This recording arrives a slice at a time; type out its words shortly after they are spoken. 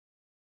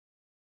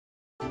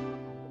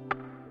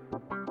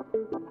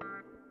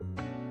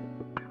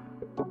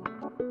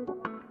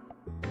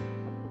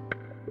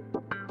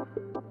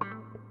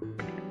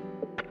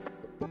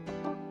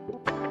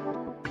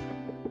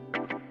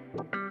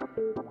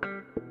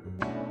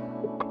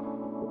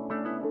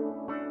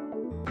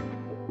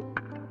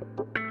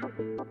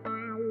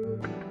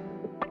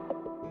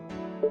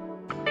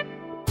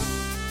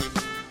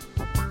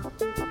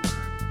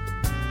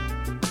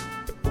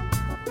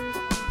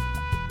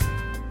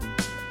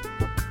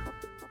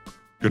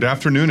Good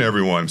afternoon,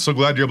 everyone. I'm so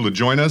glad you're able to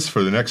join us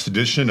for the next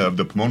edition of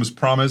the Pomona's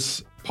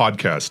Promise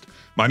podcast.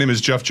 My name is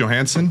Jeff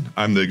Johansson.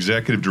 I'm the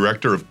Executive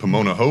Director of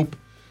Pomona Hope,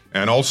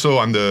 and also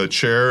I'm the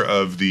Chair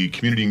of the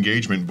Community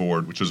Engagement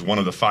Board, which is one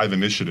of the 5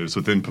 initiatives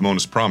within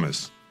Pomona's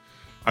Promise.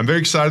 I'm very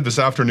excited this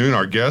afternoon.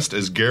 Our guest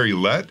is Gary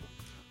Lett,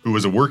 who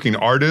is a working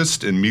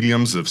artist in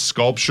mediums of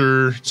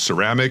sculpture,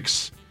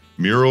 ceramics,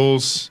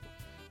 murals,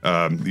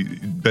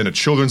 been a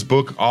children's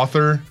book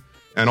author,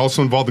 and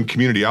also involved in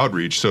community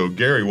outreach. So,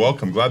 Gary,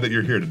 welcome. Glad that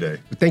you're here today.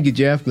 Thank you,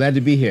 Jeff. Glad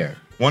to be here.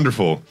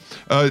 Wonderful.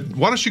 Why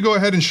don't you go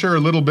ahead and share a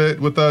little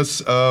bit with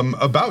us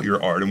about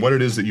your art and what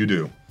it is that you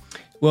do?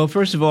 Well,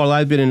 first of all,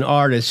 I've been an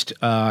artist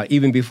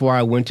even before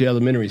I went to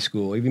elementary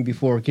school, even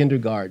before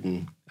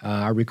kindergarten.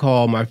 I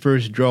recall my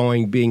first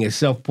drawing being a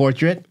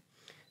self-portrait.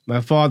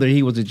 My father,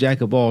 he was a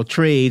jack of all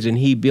trades, and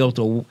he put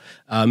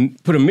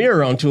a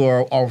mirror onto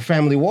our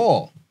family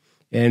wall.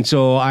 And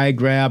so I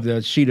grabbed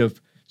a sheet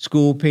of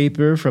school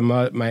paper from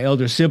my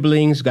elder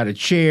siblings, got a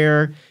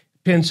chair,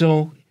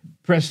 pencil,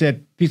 pressed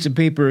that piece of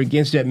paper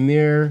against that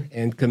mirror,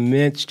 and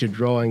commenced to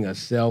drawing a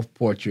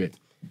self-portrait.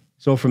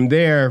 So from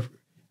there,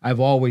 I've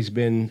always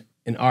been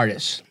an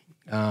artist.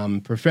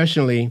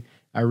 Professionally,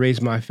 I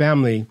raised my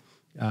family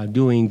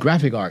doing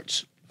graphic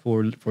arts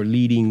for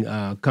leading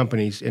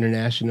companies,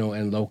 international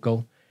and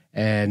local.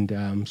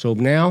 And so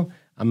now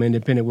I'm an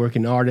independent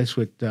working artist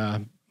with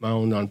my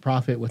own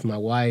nonprofit with my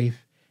wife,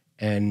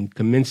 and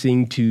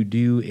commencing to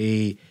do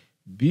a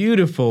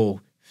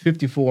beautiful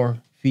 54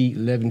 feet,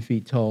 11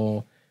 feet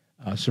tall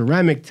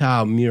ceramic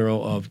tile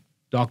mural of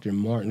Dr.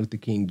 Martin Luther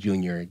King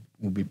Jr. It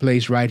will be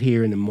placed right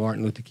here in the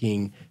Martin Luther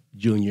King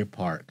Jr.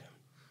 Park.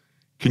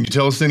 Can you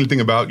tell us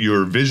anything about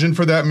your vision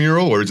for that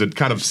mural, or is it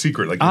kind of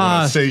secret? Like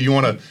you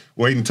want to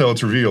wait until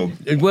it's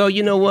revealed? Well,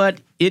 you know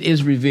what? It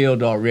is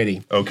revealed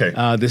already. Okay.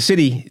 The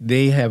city,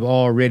 they have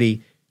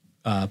already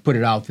put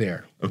it out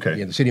there. Okay.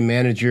 Yeah, the city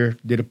manager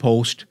did a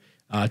post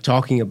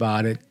talking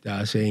about it,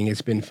 saying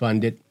it's been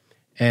funded.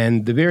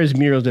 And the various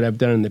murals that I've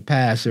done in the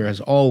past, there has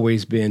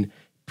always been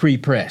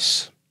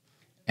pre-press.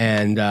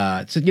 And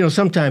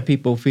sometimes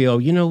people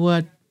feel, you know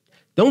what?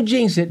 Don't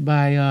jinx it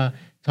by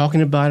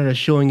talking about it or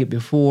showing it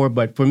before.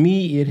 But for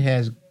me, it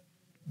has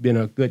been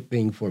a good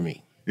thing for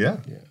me. Yeah.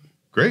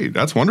 Great.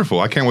 That's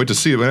wonderful. I can't wait to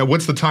see it.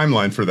 What's the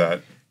timeline for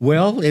that?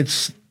 Well,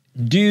 it's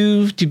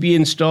due to be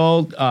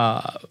installed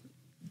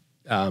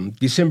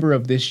December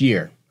of this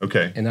year.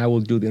 Okay. And I will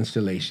do the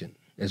installation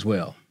as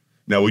well.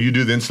 Now, will you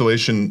do the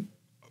installation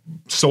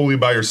solely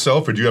by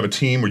yourself, or do you have a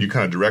team where you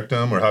kind of direct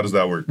them, or how does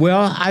that work?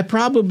 Well, I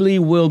probably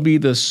will be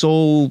the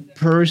sole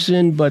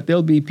person, but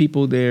there'll be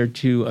people there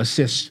to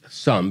assist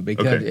some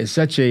because it's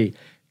such a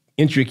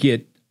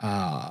intricate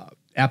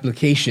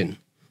application.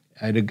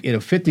 It'll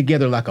fit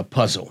together like a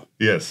puzzle.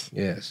 Yes.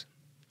 Yes.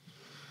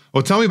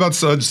 Well, tell me about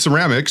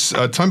ceramics.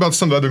 Tell me about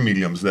some of the other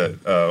mediums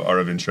that are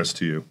of interest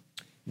to you.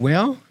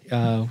 Well,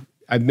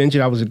 I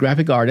mentioned I was a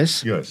graphic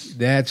artist. Yes.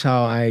 That's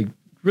how I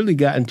really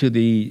got into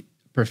the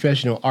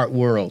professional art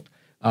world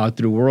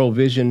through World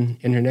Vision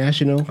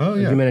International, a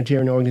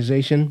humanitarian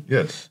organization.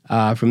 Yes.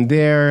 From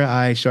there,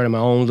 I started my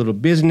own little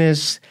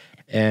business,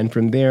 and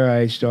from there,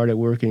 I started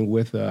working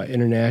with an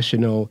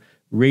international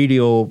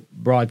radio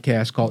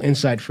broadcast called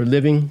Insight for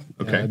Living,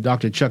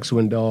 Dr. Chuck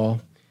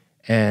Swindoll,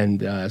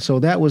 and so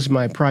that was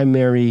my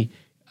primary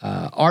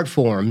art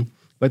form.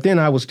 But then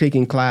I was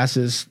taking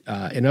classes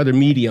in other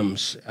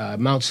mediums.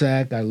 Mount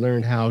Sac, I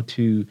learned how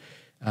to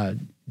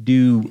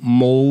do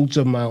molds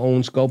of my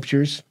own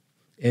sculptures,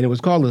 and it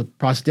was called a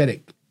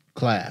prosthetic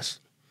class.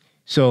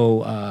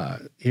 So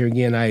here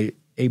again, I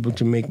able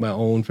to make my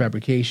own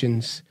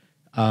fabrications.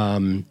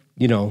 I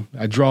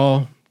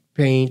draw,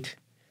 paint.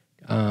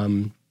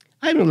 I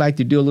even like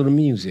to do a little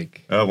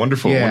music.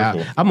 Wonderful, yeah,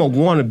 wonderful. I'm a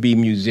wannabe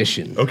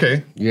musician.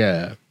 Okay.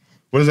 Yeah.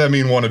 What does that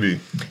mean, wannabe?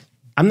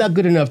 I'm not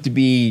good enough to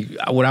be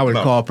what I would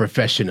call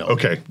professional.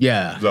 Okay.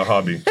 Yeah. It's a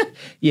hobby.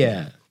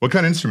 Yeah. What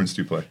kind of instruments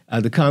do you play?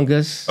 The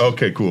congas.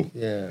 Okay, cool.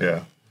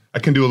 Yeah. I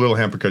can do a little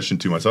hand percussion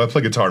too myself. I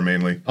play guitar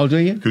mainly. Oh, do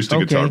you? Acoustic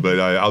guitar, but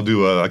I'll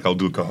do a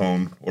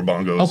cajon or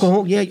bongos. Oh,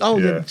 cajon, yeah. Oh,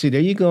 yeah. See,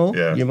 there you go.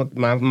 Yeah. You're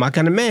my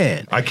kind of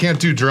man. I can't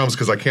do drums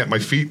because I can't. My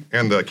feet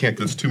and I can't.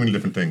 There's too many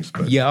different things.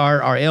 But. Yeah,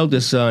 our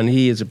eldest son,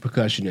 he is a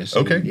percussionist.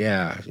 Okay.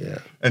 Yeah.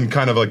 And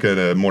kind of like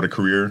a more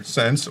career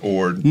sense,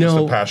 or just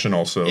a passion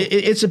also.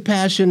 It's a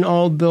passion.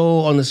 Although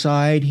on the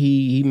side,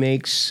 he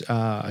makes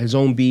his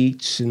own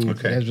beats and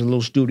has a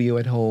little studio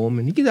at home,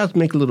 and he gets out to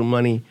make a little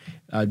money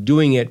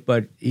doing it.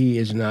 But he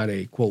is not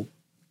a quote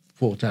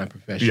full-time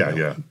professional.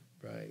 Yeah.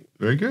 Right.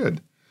 Very good.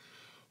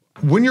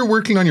 When you're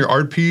working on your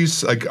art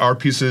piece, like art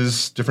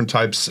pieces, different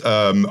types,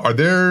 are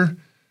there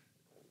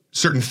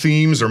certain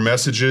themes or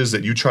messages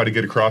that you try to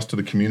get across to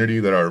the community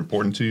that are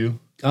important to you?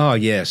 Oh,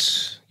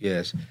 yes.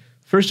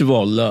 First of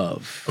all,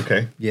 love.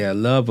 Okay. Yeah,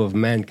 love of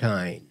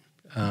mankind.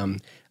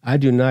 I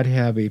do not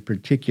have a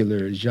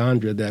particular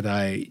genre that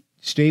I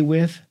stay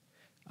with.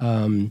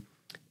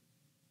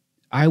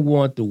 I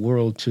want the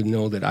world to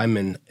know that I'm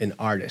an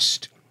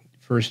artist,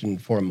 first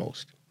and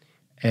foremost.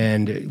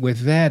 And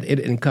with that, it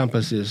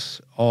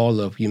encompasses all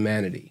of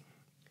humanity.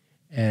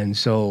 And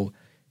so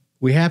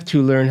we have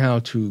to learn how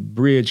to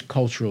bridge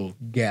cultural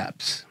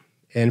gaps.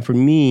 And for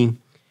me,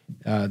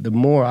 the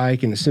more I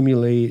can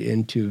assimilate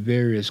into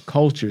various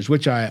cultures,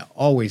 which I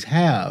always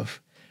have,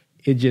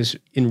 it just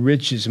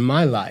enriches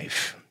my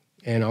life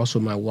and also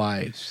my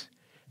wife's,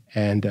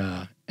 and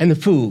the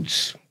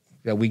foods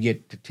that we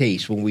get to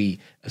taste when we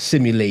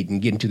assimilate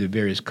and get into the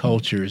various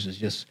cultures is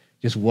just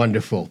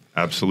wonderful.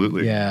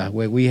 Absolutely. Yeah,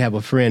 we have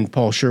a friend,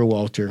 Paul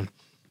Sherwalter,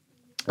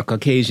 a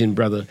Caucasian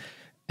brother,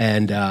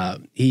 and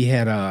he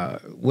had a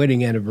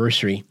wedding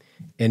anniversary,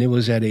 and it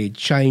was at a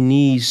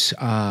Chinese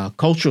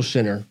cultural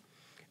center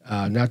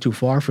not too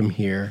far from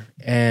here.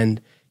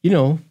 And,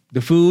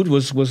 the food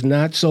was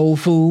not soul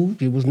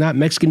food. It was not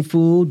Mexican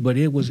food, but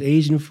it was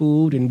Asian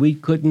food, and we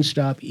couldn't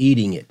stop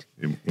eating it.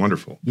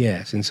 Wonderful.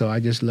 Yes, and so I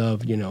just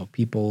love,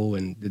 people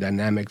and the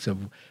dynamics of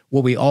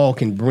what we all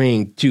can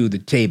bring to the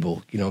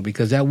table,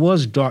 because that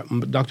was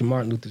Dr.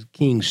 Martin Luther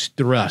King's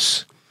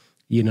thrust.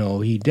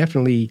 He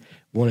definitely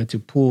wanted to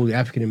pull the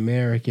African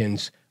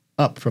Americans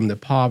up from the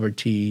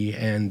poverty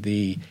and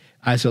the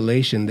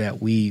isolation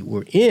that we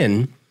were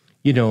in,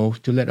 to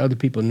let other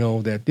people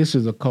know that this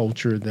is a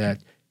culture that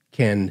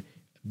can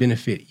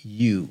benefit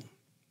you.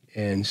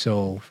 And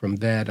so from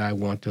that, I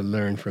want to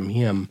learn from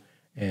him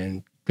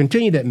and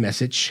continue that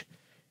message.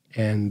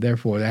 And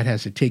therefore, that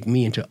has to take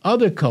me into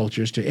other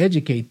cultures to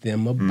educate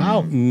them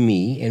about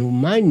me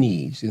and my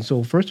needs. And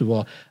so, first of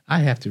all, I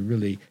have to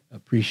really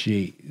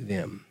appreciate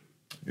them.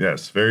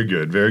 Yes, very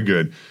good, very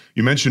good.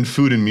 You mentioned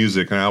food and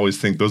music, and I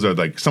always think those are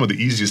like some of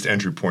the easiest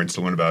entry points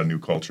to learn about a new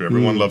culture.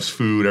 Everyone loves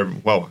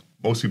food.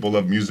 Most people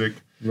love music.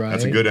 Right.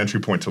 That's a good entry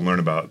point to learn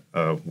about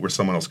where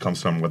someone else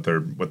comes from, what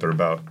they're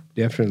about.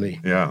 Definitely.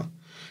 Yeah.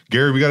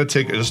 Gary, we got to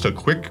take just a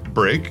quick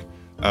break.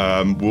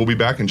 We'll be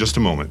back in just a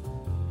moment.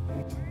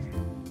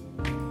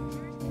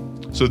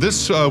 So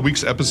this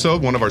week's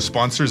episode, one of our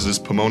sponsors is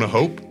Pomona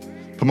Hope.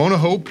 Pomona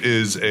Hope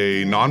is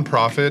a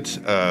nonprofit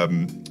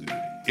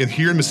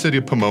here in the city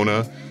of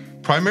Pomona,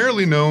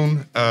 primarily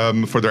known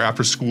for their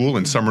after-school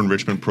and summer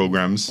enrichment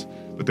programs.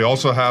 But they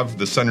also have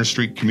the Center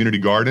Street Community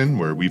Garden,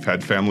 where we've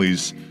had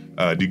families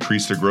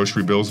decrease their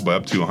grocery bills by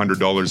up to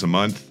 $100 a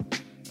month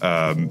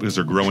because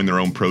they're growing their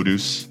own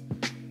produce.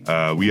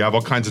 We have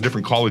all kinds of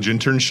different college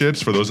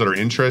internships for those that are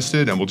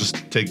interested, and we'll just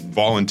take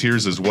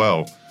volunteers as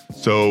well.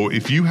 So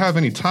if you have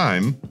any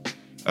time,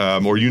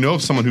 or you know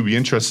of someone who'd be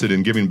interested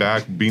in giving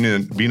back, being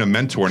a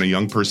mentor in a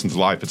young person's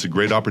life, it's a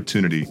great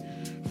opportunity.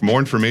 For more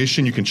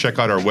information, you can check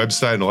out our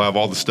website, and it'll have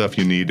all the stuff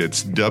you need.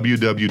 It's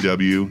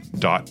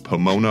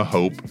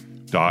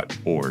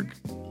www.pomonahope.org.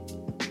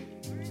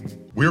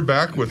 We're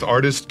back with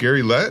artist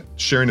Gary Lett,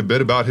 sharing a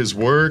bit about his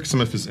work, some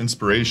of his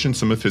inspiration,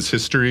 some of his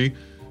history.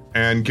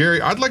 And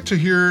Gary, I'd like to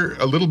hear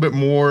a little bit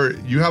more.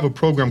 You have a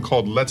program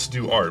called Let's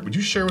Do Art. Would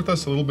you share with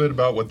us a little bit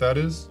about what that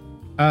is?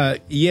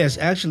 Yes,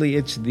 actually,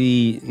 it's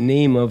the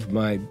name of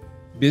my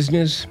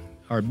business.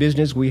 Our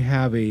business, we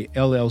have a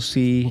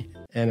LLC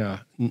and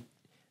a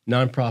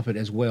nonprofit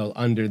as well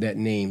under that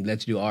name,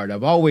 Let's Do Art.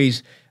 I've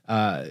always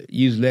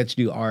used Let's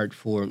Do Art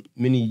for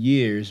many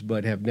years,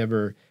 but have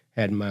never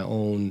had my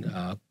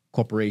own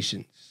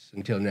corporations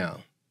until now.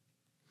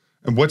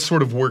 And what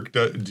sort of work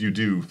do you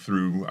do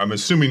through, I'm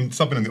assuming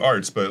something in the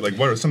arts, but like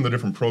what are some of the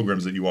different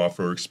programs that you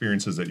offer or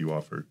experiences that you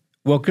offer?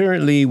 Well,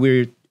 currently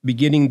we're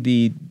beginning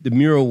the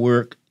mural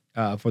work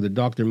for the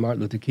Dr.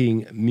 Martin Luther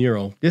King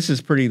mural. This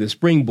is the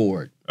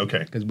springboard. Okay.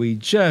 Because we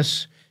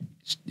just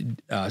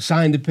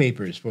signed the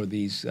papers for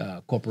these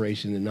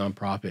corporations and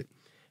nonprofit.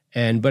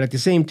 But at the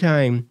same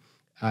time,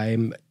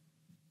 I'm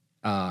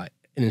an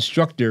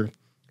instructor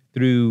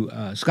through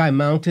Sky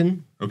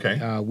Mountain, okay,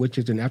 which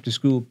is an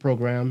after-school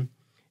program.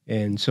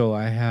 And so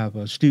I have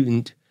a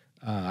student.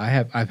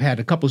 I've had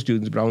a couple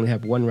students, but I only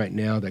have one right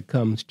now that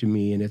comes to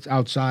me, and it's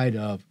outside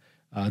of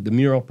the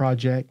mural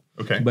project.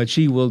 Okay. But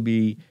she will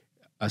be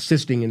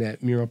assisting in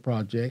that mural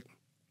project.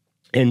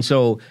 And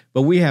so,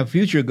 but we have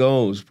future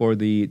goals for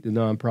the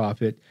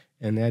nonprofit,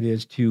 and that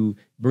is to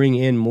bring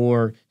in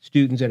more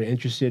students that are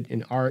interested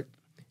in art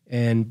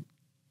and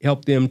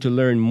help them to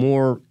learn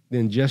more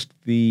than just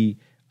the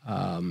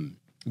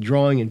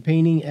drawing and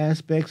painting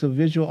aspects of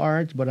visual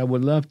arts, but I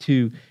would love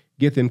to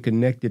get them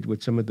connected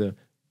with some of the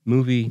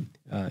movie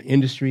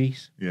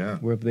industries,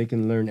 where they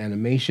can learn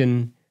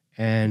animation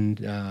and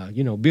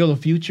build a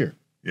future.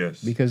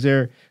 Yes, because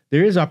there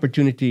is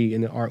opportunity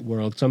in the art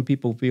world. Some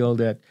people feel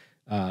that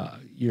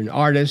you're an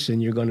artist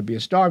and you're going to be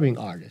a starving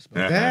artist,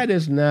 but that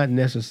is not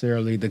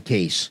necessarily the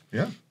case.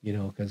 Yeah,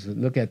 because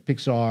look at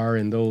Pixar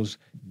and those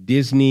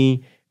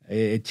Disney.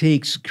 It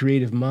takes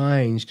creative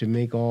minds to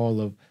make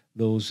all of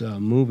those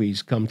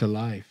movies come to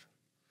life.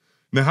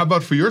 Now, how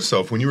about for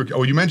yourself? When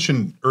you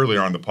mentioned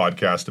earlier on the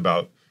podcast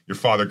about your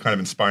father kind of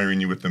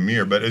inspiring you with the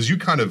mirror, but as you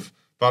kind of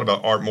thought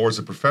about art more as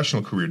a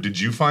professional career, did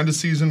you find a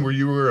season where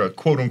you were a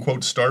quote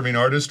unquote starving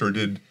artist, or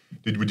did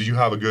you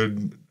have a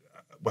good?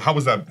 How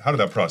was that? How did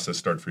that process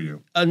start for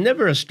you?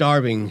 Never a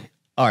starving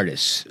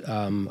artist.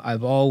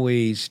 I've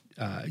always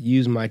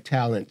used my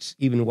talents.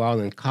 Even while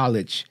in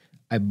college,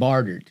 I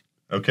bartered.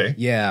 Okay.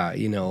 Yeah,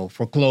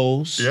 for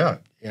clothes. Yeah.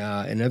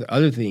 and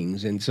other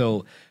things. And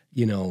so,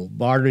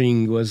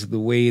 bartering was the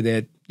way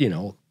that,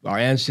 our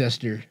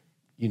ancestor,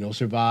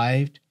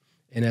 survived.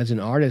 And as an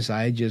artist,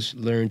 I just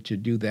learned to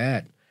do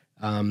that.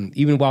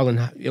 Even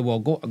while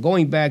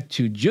going back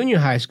to junior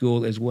high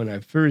school is when I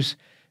first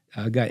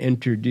got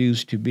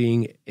introduced to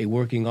being a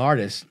working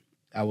artist.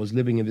 I was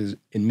living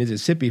in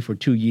Mississippi for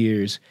 2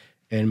 years,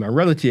 and my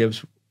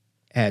relatives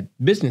had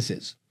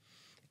businesses.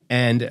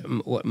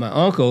 And my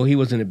uncle, he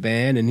was in a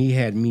band, and he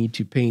had me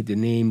to paint the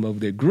name of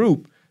the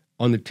group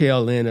on the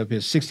tail end of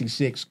his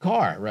 66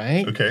 car,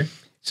 right? Okay.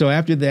 So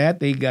after that,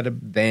 they got a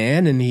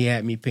band, and he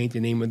had me paint the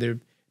name of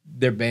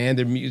their band,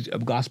 their music,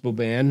 gospel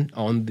band,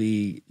 on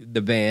the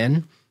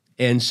van.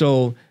 And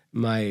so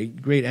my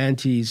great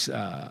auntie's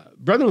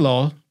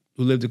brother-in-law,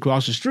 who lived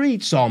across the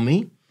street, saw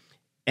me,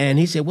 and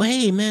he said, "Well,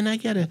 hey, man, I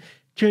got to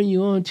turn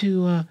you on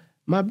to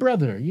my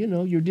brother,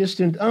 your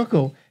distant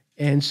uncle."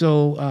 And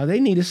so they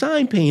need a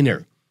sign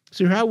painter.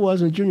 So here I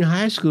was in junior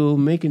high school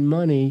making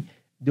money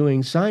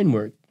doing sign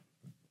work.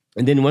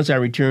 And then once I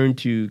returned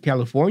to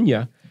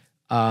California,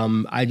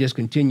 I just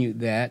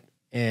continued that.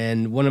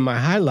 And one of my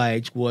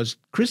highlights was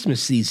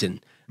Christmas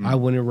season. I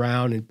went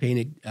around and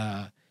painted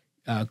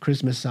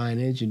Christmas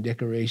signage and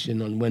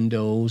decoration on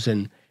windows.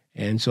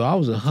 And so I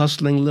was a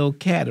hustling little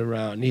cat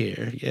around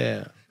here.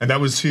 Yeah. And that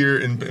was here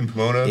in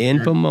Pomona?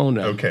 In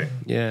Pomona. Okay.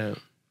 Yeah.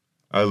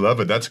 I love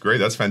it. That's great.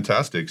 That's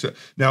fantastic. So,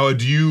 now,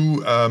 do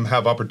you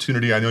have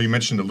opportunity? I know you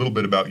mentioned a little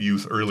bit about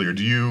youth earlier. Have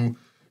you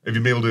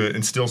been able to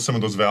instill some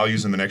of those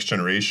values in the next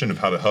generation of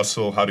how to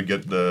hustle, how to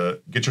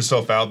get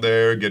yourself out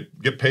there,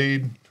 get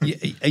paid?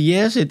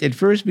 Yes, it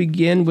first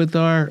began with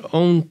our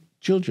own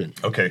children.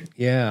 Okay.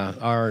 Yeah,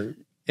 our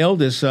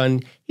eldest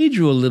son, he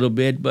drew a little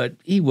bit, but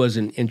he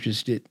wasn't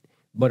interested.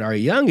 But our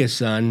youngest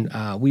son,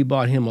 we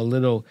bought him a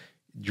little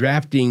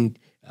drafting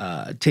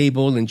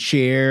table and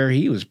chair.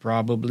 He was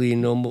probably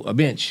a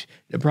bench,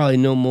 probably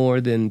no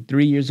more than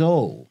 3 years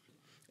old.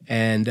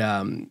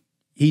 And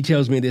he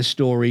tells me this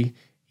story.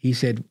 He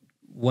said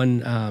one,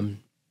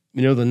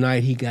 the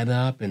night he got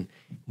up and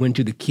went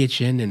to the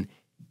kitchen, and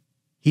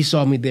he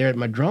saw me there at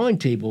my drawing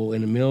table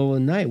in the middle of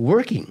the night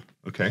working.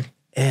 Okay.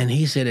 And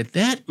he said, at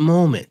that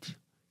moment,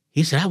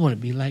 he said, "I want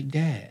to be like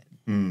Dad."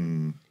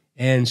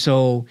 And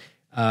so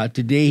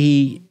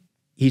today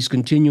he's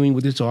continuing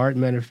with his art.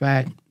 Matter of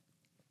fact,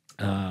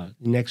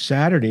 next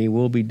Saturday,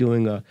 we'll be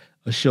doing a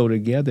show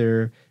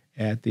together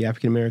at the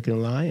African American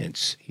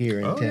Alliance here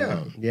in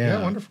town.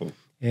 Yeah, wonderful.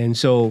 And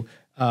so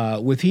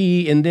with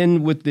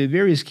the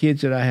various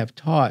kids that I have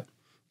taught,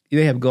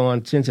 they have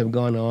gone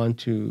on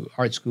to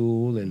art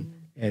school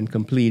and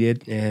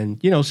completed. And,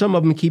 some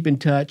of them keep in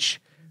touch.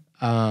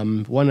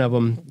 One of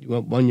them,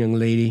 one young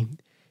lady,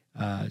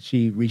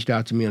 she reached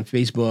out to me on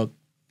Facebook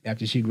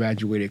after she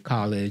graduated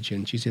college.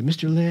 And she said,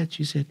 "Mr. Lett,"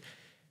 she said,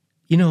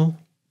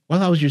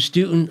 "while I was your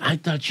student, I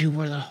thought you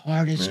were the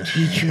hardest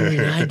teacher,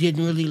 and I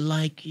didn't really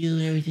like you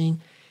and everything."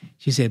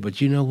 She said,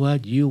 "But you know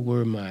what? You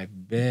were my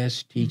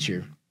best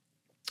teacher."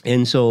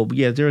 And so,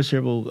 yeah, there are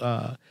several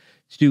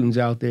students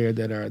out there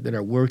that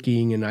are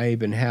working, and I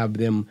even have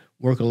them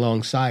work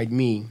alongside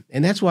me.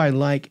 And that's why I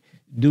like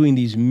doing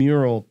these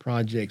mural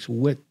projects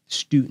with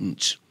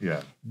students.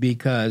 Yeah.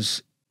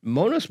 Because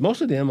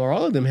most of them, or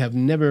all of them, have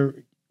never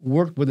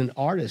worked with an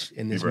artist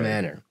in this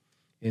manner.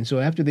 And so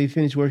after they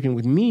finish working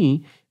with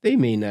me, they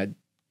may not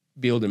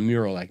build a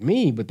mural like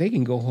me, but they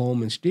can go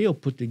home and still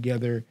put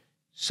together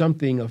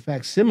something, a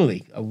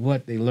facsimile of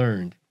what they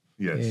learned.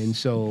 Yes. And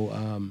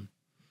so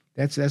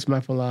that's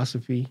my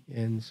philosophy.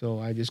 And so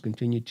I just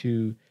continue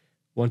to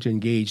want to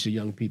engage the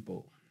young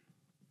people.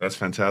 That's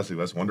fantastic.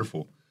 That's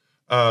wonderful.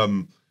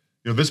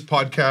 This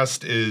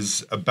podcast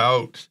is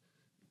about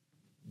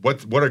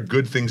what are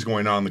good things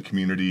going on in the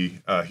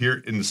community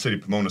here in the city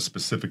of Pomona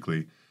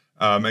specifically.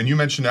 And you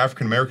mentioned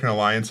African American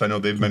Alliance. I know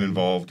they've been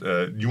involved.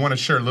 Do you want to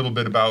share a little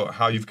bit about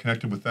how you've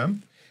connected with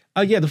them?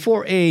 Yeah, the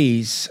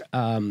 4A's,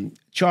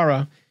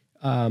 Chara,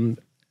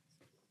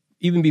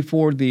 even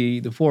before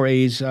the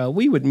 4A's,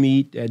 we would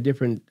meet at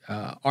different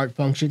art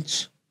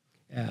functions,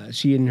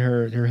 she and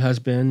her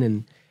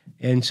husband.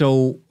 And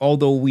so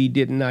although we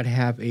did not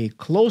have a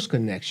close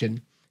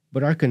connection,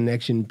 but our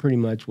connection pretty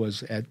much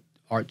was at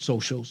art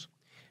socials.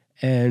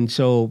 And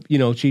so,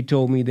 she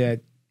told me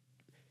that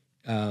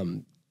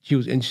she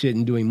was interested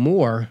in doing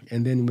more.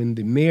 And then when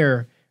the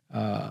mayor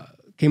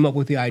came up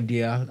with the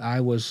idea,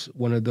 I was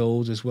one of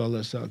those, as well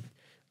as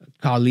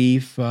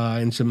Khalif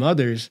and some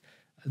others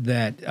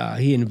that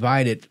he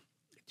invited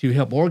to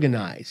help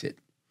organize it.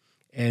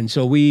 And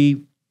so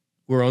we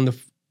were on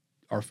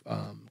our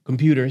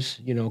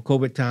computers,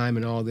 COVID time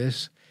and all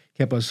this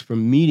kept us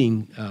from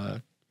meeting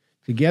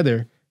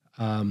together.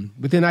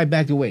 But then I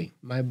backed away.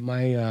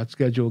 My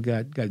schedule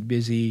got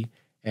busy.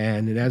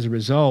 And as a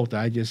result,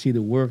 I just see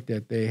the work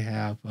that they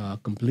have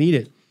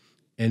completed.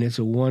 And it's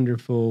a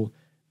wonderful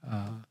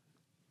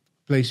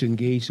place to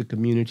engage the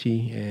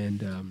community,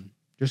 and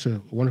just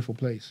a wonderful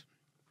place.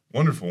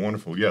 Wonderful,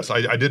 wonderful. Yes,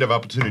 I did have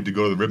opportunity to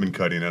go to the ribbon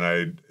cutting,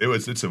 and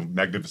it's a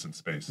magnificent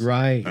space.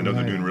 Right. I know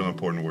they're doing real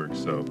important work.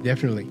 So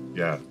definitely.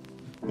 Yeah.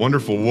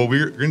 Wonderful. Well,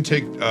 we're going to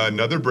take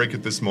another break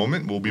at this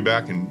moment. We'll be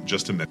back in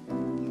just a minute.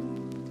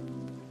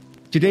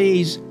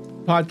 Today's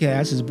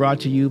podcast is brought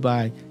to you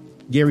by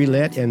Gary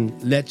Lett and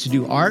Let's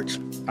Do Art.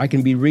 I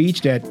can be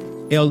reached at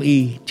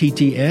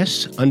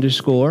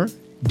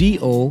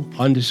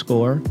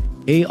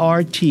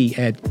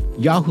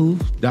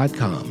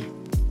LETTS_DO_ART@yahoo.com.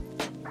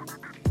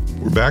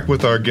 We're back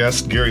with our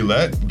guest, Gary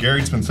Lett. Gary,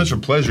 it's been such a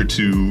pleasure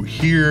to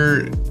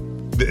hear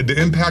the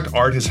impact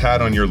art has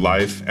had on your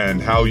life and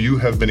how you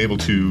have been able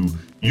to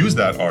use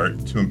that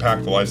art to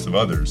impact the lives of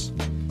others.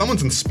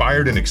 Someone's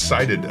inspired and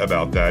excited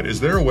about that. Is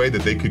there a way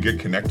that they could get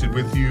connected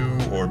with you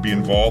or be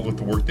involved with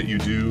the work that you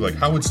do? Like,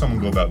 how would someone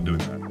go about doing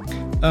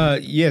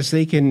that? Yes,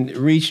 they can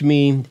reach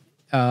me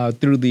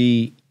through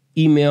the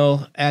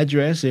email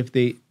address if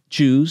they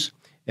choose,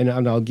 and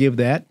I'll give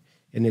that.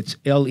 And it's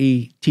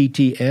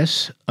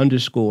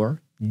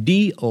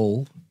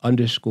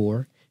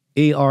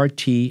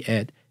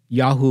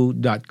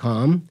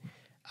LETTS_DO_ART@yahoo.com.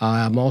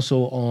 I'm also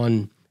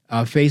on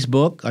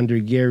Facebook under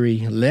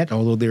Gary Lett,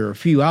 although there are a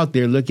few out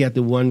there. Look at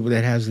the one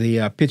that has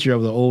the picture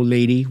of the old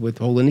lady with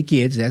holding the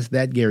kids. That's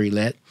that Gary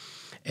Lett.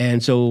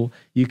 And so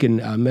you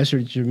can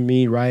message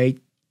me right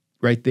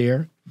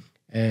there.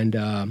 And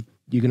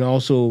you can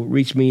also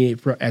reach me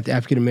at the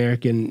African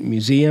American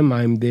Museum.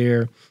 I'm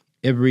there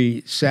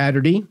every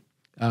Saturday,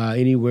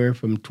 anywhere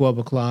from 12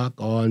 o'clock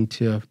on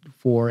to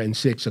 4 and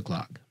 6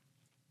 o'clock.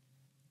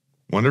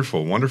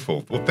 Wonderful,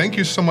 wonderful. Well, thank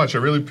you so much. I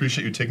really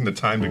appreciate you taking the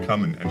time to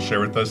come and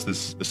share with us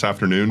this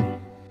afternoon.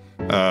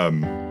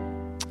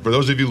 For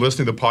those of you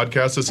listening to the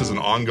podcast, this is an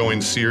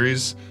ongoing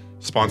series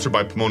sponsored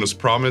by Pomona's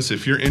Promise.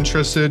 If you're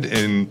interested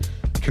in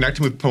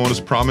connecting with Pomona's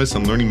Promise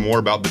and learning more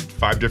about the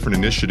 5 different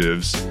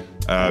initiatives,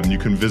 you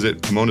can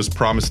visit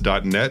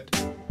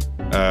PomonasPromise.net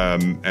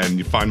and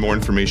you find more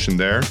information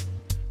there.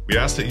 We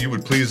ask that you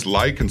would please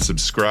like and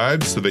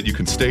subscribe so that you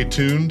can stay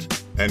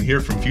tuned and hear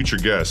from future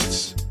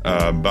guests.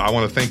 But I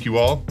want to thank you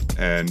all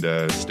and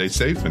stay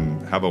safe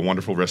and have a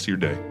wonderful rest of your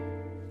day.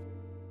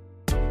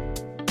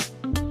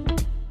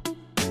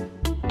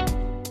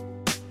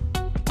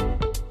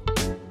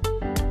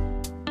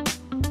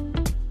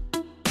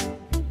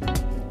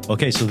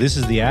 Okay, so this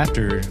is the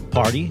after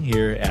party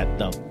here at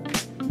the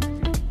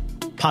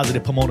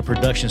Positive Pomona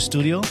Production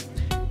Studio.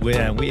 We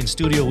in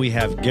studio, we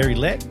have Gary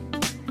Lett.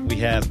 We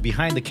have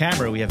behind the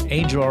camera, we have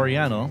Angel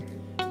Ariano.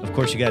 Of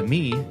course, you got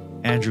me,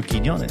 Andrew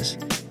Quinones.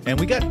 And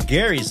we got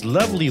Gary's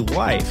lovely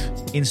wife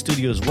in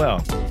studio as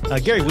well.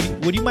 Gary,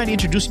 would you mind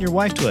introducing your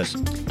wife to us?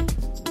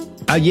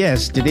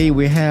 Yes, today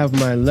we have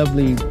my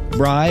lovely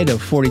bride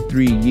of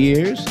 43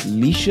 years,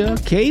 Alicia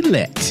K.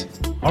 Lett.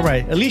 All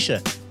right,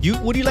 Alicia,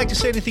 would you like to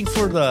say anything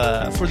for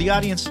the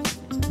audience?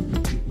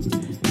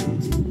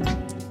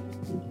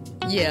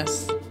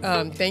 Yes.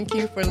 Thank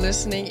you for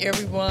listening,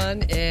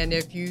 everyone. And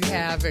if you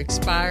have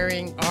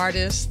aspiring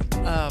artists,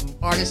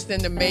 artists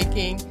in the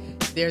making,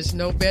 there's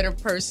no better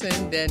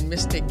person than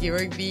Mr.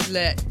 Gary V.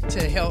 Lett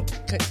to help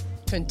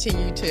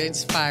continue to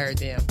inspire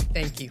them.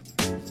 Thank you.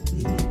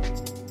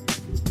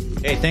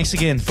 Hey, thanks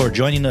again for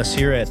joining us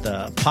here at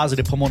the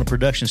Positive Pomona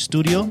Production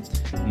Studio.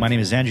 My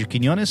name is Andrew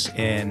Quinones,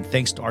 and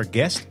thanks to our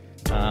guest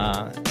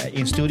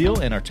in studio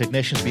and our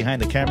technicians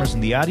behind the cameras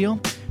and the audio.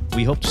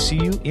 We hope to see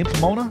you in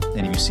Pomona,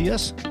 and if you see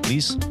us,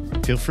 please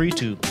feel free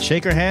to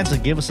shake our hands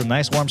and give us a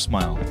nice warm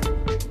smile.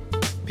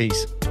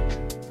 Peace.